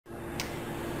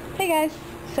Hey guys,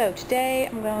 so today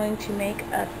I'm going to make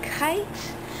a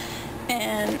kite,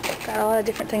 and I've got a lot of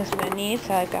different things I'm going to need.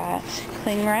 So I've got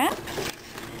cling wrap,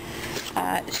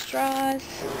 straws,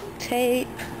 tape,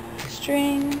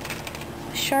 string,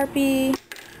 Sharpie,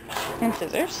 and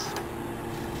scissors.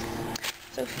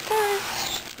 So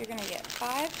first, you're going to get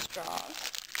 5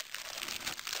 straws,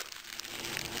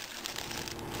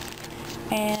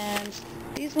 and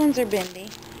these ones are bendy.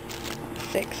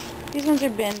 6. These ones are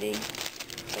bendy,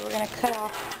 so we're going to cut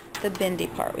off the bendy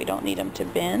part. We don't need them to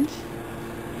bend.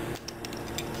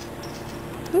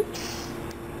 Oops.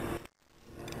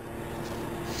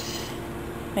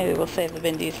 Maybe we'll save the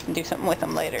bendies and do something with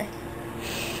them later.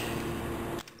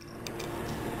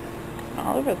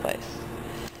 All over the place.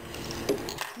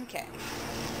 Okay.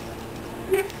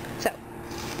 So,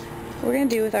 what we're going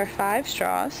to do with our 5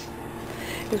 straws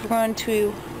is we're going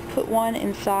to put one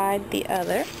inside the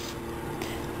other.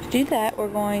 To do that, we're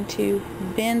going to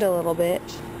bend a little bit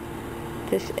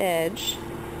this edge,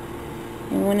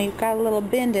 and when you've got a little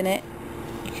bend in it,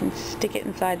 you can stick it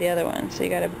inside the other one. So you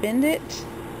got to bend it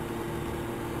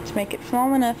to make it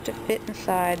small enough to fit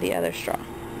inside the other straw.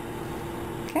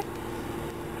 Okay?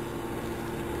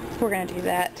 We're going to do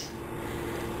that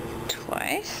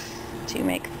twice to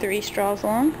make 3 straws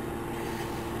long,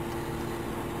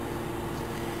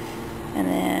 and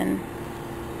then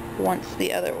once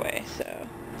the other way. So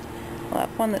we'll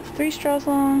have one that's 3 straws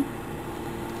long,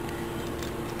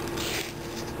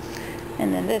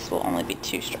 and then this will only be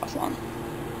 2 straws long.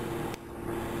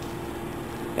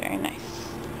 Very nice.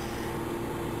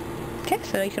 Okay,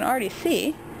 so you can already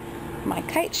see my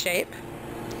kite shape.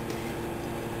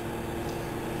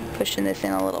 Pushing this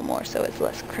in a little more so it's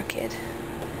less crooked.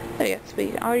 There you go, so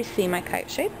you can already see my kite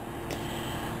shape.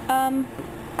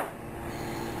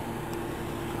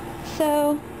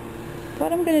 So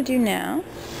what I'm going to do now,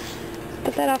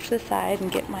 put that off to the side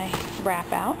and get my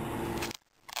wrap out.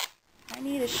 I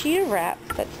need a sheet of wrap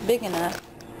that's big enough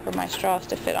for my straws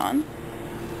to fit on.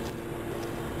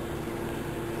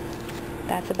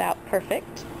 That's about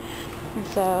perfect. And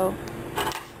so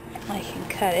I can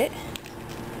cut it,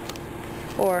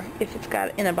 or if it's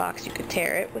got in a box, you could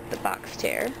tear it with the box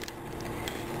tear.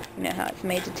 You know how it's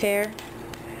made to tear.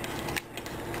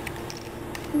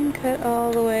 And cut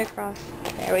all the way across.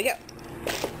 There we go.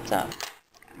 So,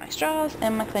 got my straws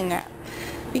and my cling wrap.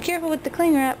 Be careful with the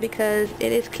cling wrap because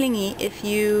it is clingy. If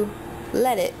you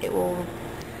let it, it will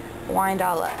wind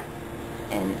all up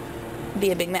and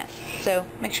be a big mess. So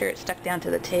make sure it's stuck down to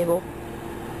the table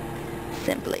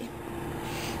simply.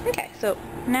 Okay, so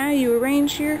now you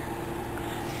arrange your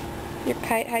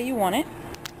kite how you want it.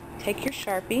 Take your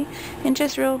Sharpie and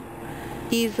just real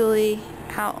easily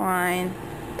outline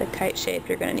the kite shape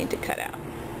you're going to need to cut out.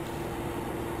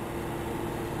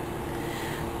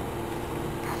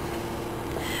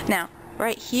 Now,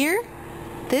 right here,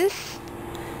 this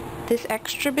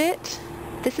extra bit,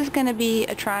 this is going to be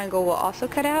a triangle we'll also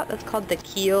cut out. That's called the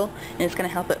keel, and it's going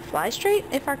to help it fly straight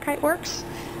if our kite works.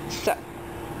 So,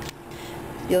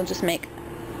 you'll just make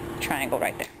a triangle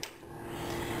right there.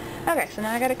 Okay, so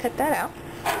now I got to cut that out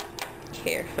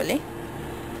carefully.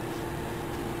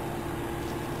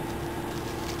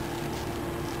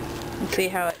 And see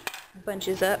how it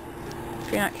bunches up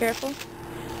if you're not careful.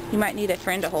 You might need a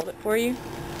friend to hold it for you.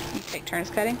 You take turns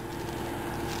cutting.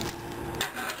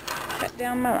 Cut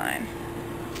down my line.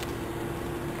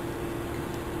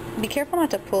 Be careful not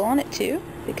to pull on it too,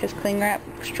 because cling wrap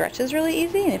stretches really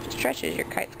easy, and if it stretches, your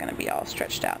kite's going to be all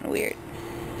stretched out and weird.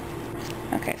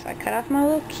 Okay, so I cut off my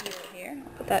little keel here.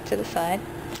 I'll put that to the side.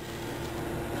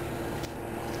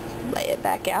 Lay it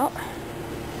back out.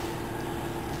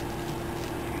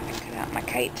 Cut out my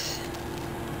kite.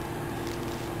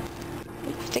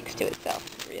 It sticks to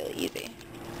itself really easy.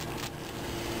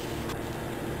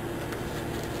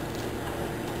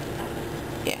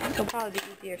 Yeah, it'll probably be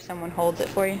easier if someone holds it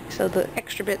for you. So the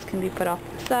extra bits can be put off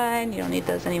to the side. You don't need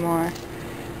those anymore.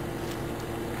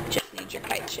 Just need your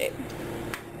kite shape.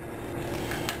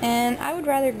 And I would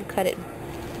rather cut it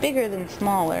bigger than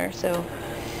smaller, so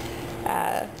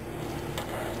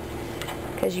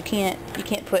because you can't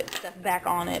put stuff back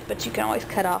on it, but you can always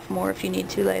cut off more if you need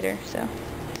to later. So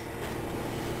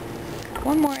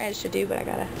one more edge to do, but I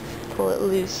gotta pull it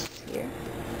loose here.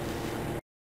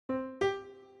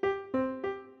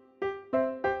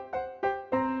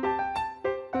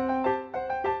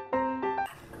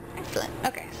 Excellent.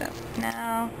 Okay, so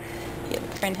now if you have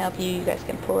a friend help you, you guys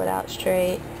can pull it out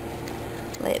straight,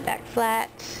 lay it back flat.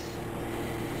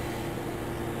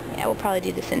 Yeah, we'll probably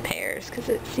do this in pairs because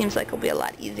it seems like it'll be a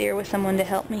lot easier with someone to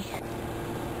help me.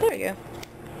 There we go.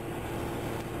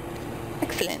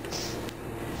 Excellent.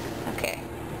 Okay.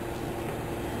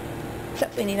 So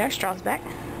we need our straws back.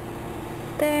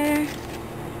 There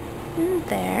and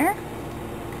there.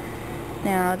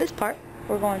 Now this part,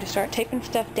 we're going to start taping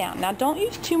stuff down. Now don't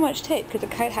use too much tape because the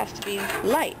kite has to be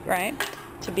light, right,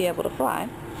 to be able to fly.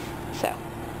 So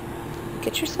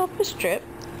get yourself a strip.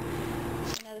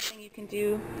 Another thing you can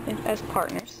do as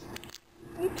partners.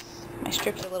 Oops, my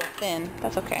strip's a little thin.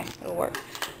 That's okay, it'll work.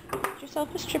 Get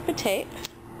yourself a strip of tape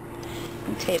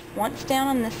and tape once down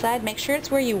on this side. Make sure it's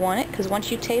where you want it, because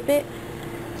once you tape it,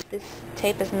 this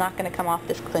tape is not going to come off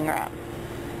this cling wrap.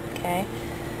 Okay?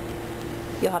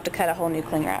 You'll have to cut a whole new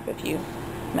cling wrap if you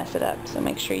mess it up, so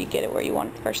make sure you get it where you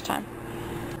want it the first time.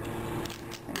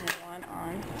 And then one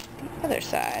on the other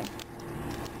side.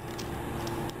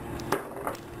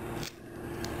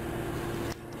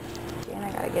 Again,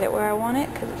 I gotta get it where I want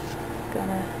it because it's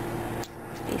gonna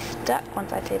be stuck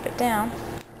once I tape it down.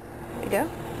 There we go.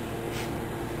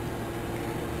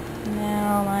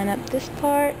 Now line up this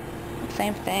part,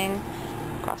 same thing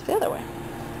across the other way.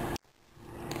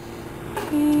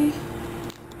 Okay.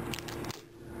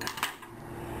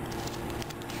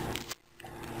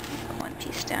 One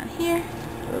piece down here.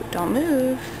 Oh, don't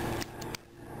move.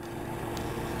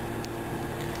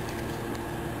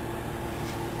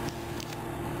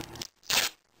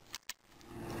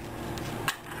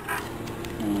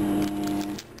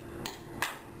 And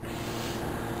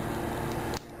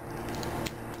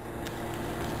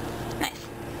nice.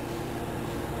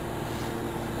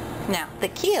 Now, the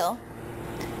keel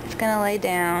is going to lay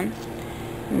down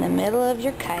in the middle of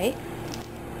your kite.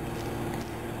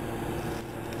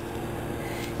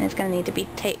 And it's going to need to be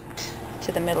taped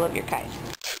to the middle of your kite.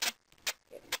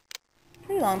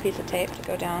 Pretty long piece of tape to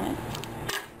go down it.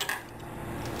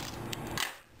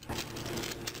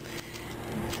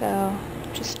 So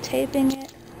just taping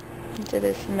it into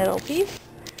this middle piece.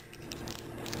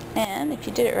 And if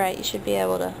you did it right, you should be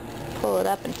able to pull it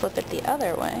up and flip it the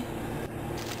other way.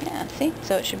 Yeah, see?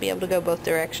 So it should be able to go both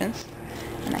directions.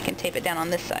 And I can tape it down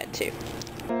on this side too.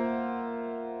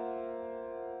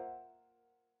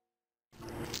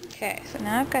 Okay, so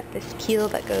now I've got this keel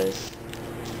that goes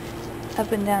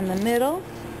up and down the middle.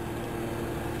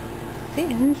 See,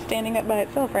 it's standing up by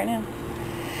itself right now.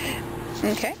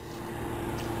 Okay.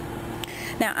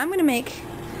 Now I'm going to make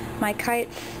my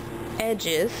kite's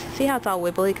edges. See how it's all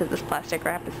wibbly because this plastic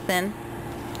wrap is thin?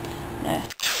 Measure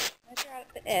out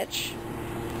at the edge.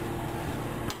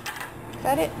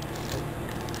 Got it?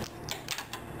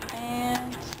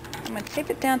 And I'm going to tape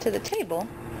it down to the table,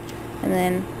 and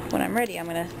then when I'm ready I'm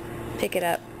going to pick it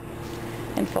up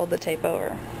and fold the tape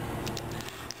over.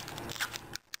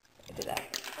 I did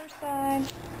that for the first side.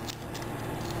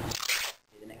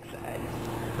 Do the next side.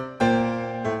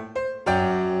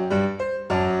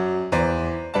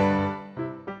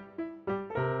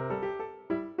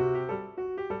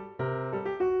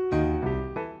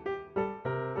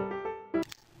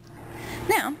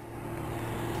 Now,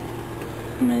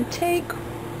 I'm going to take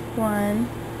one,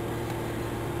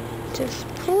 just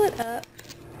pull it up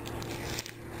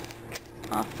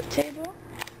off the table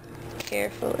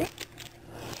carefully.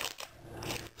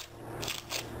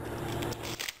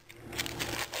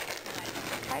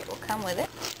 The kite will come with it.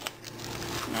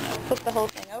 And then I'll flip the whole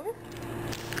thing over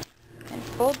and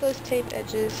fold those tape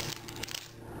edges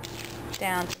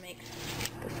down to make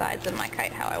the sides of my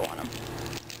kite how I want them.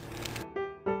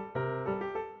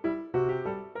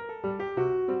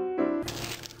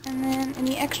 And then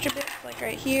any extra bits, like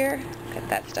right here, cut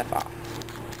that stuff off.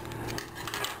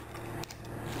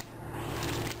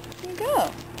 There you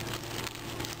go.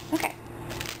 Okay.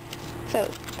 So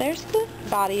there's the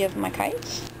body of my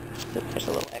kites. Oops, there's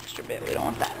a little extra bit. We don't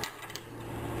want that.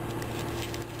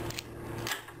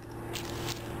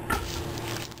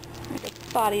 There's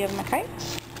the body of my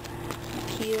kites. My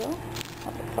keel.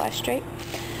 Help it fly straight.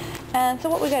 And so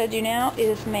what we got to do now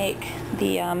is make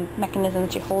the mechanism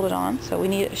that you hold it on. So we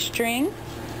need a string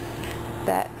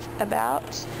that's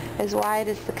about as wide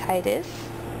as the kite is,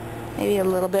 maybe a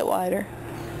little bit wider.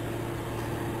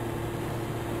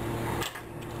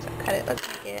 So cut it, let's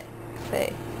make it,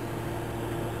 say,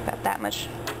 about that much.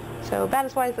 So about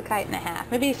as wide as the kite and a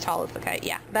half. Maybe as tall as the kite.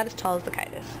 Yeah, about as tall as the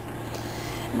kite is.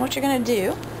 And what you're going to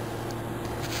do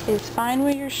is find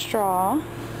where your straw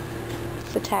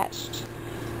is attached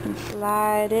and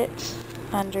slide it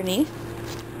underneath.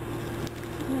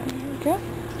 There we go.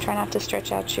 Try not to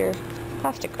stretch out your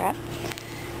plastic wrap.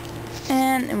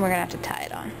 And we're going to have to tie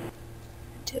it on.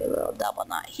 Do a little double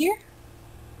knot here.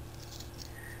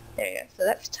 There you go. So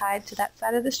that's tied to that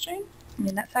side of the string,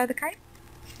 that side of the kite.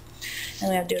 And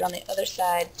we have to do it on the other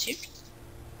side too.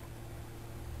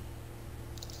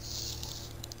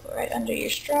 Go right under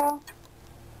your straw.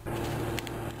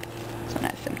 So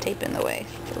nice and tape in the way.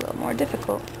 It's a little more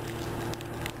difficult.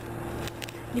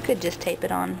 You could just tape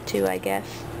it on too, I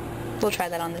guess. We'll try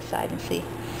that on this side and see.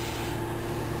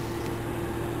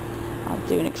 I'll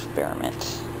do an experiment.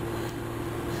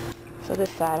 So this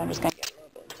side, I'm just going to get a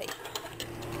little bit of tape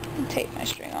and tape my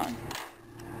string on.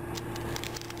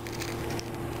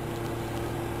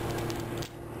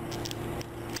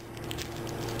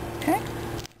 Okay.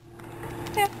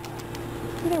 Yeah.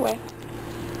 Either way.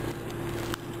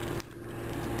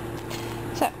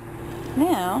 So,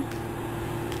 now,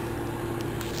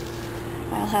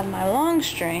 I'll have my long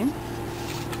string.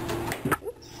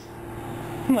 Oops.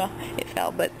 Well, it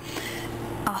fell, but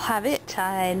I'll have it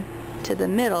tied to the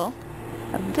middle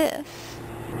of this.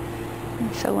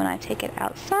 And so when I take it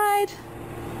outside,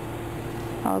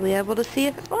 I'll be able to see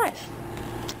if it flies.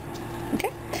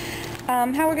 Okay?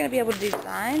 How we're going to be able to do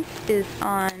designs is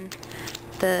on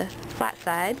the flat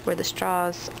side where the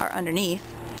straws are underneath.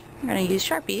 I'm going to use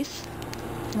sharpies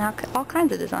and I'll cut all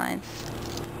kinds of designs.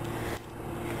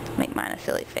 Make mine a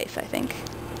silly face, I think.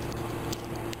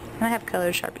 And I have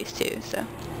colored sharpies too, so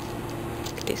I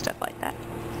could do stuff like that.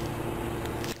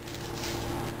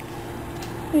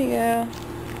 There you go.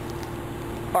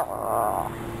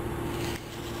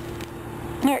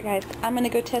 Alright guys, I'm going to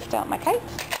go test out my kite.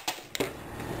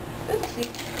 Oops, see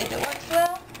if it works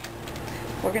well.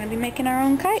 We're going to be making our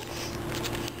own kites.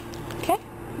 Okay?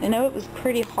 I know it was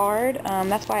pretty hard.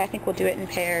 That's why I think we'll do it in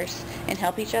pairs and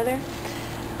help each other.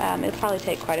 It'll probably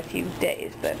take quite a few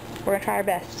days, but we're going to try our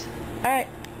best. Alright.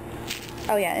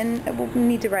 Oh yeah, and we'll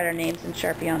need to write our names in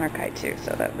Sharpie on our kite too,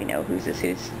 so that we know whose is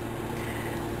whose.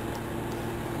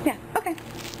 Yeah, okay.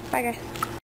 Bye guys.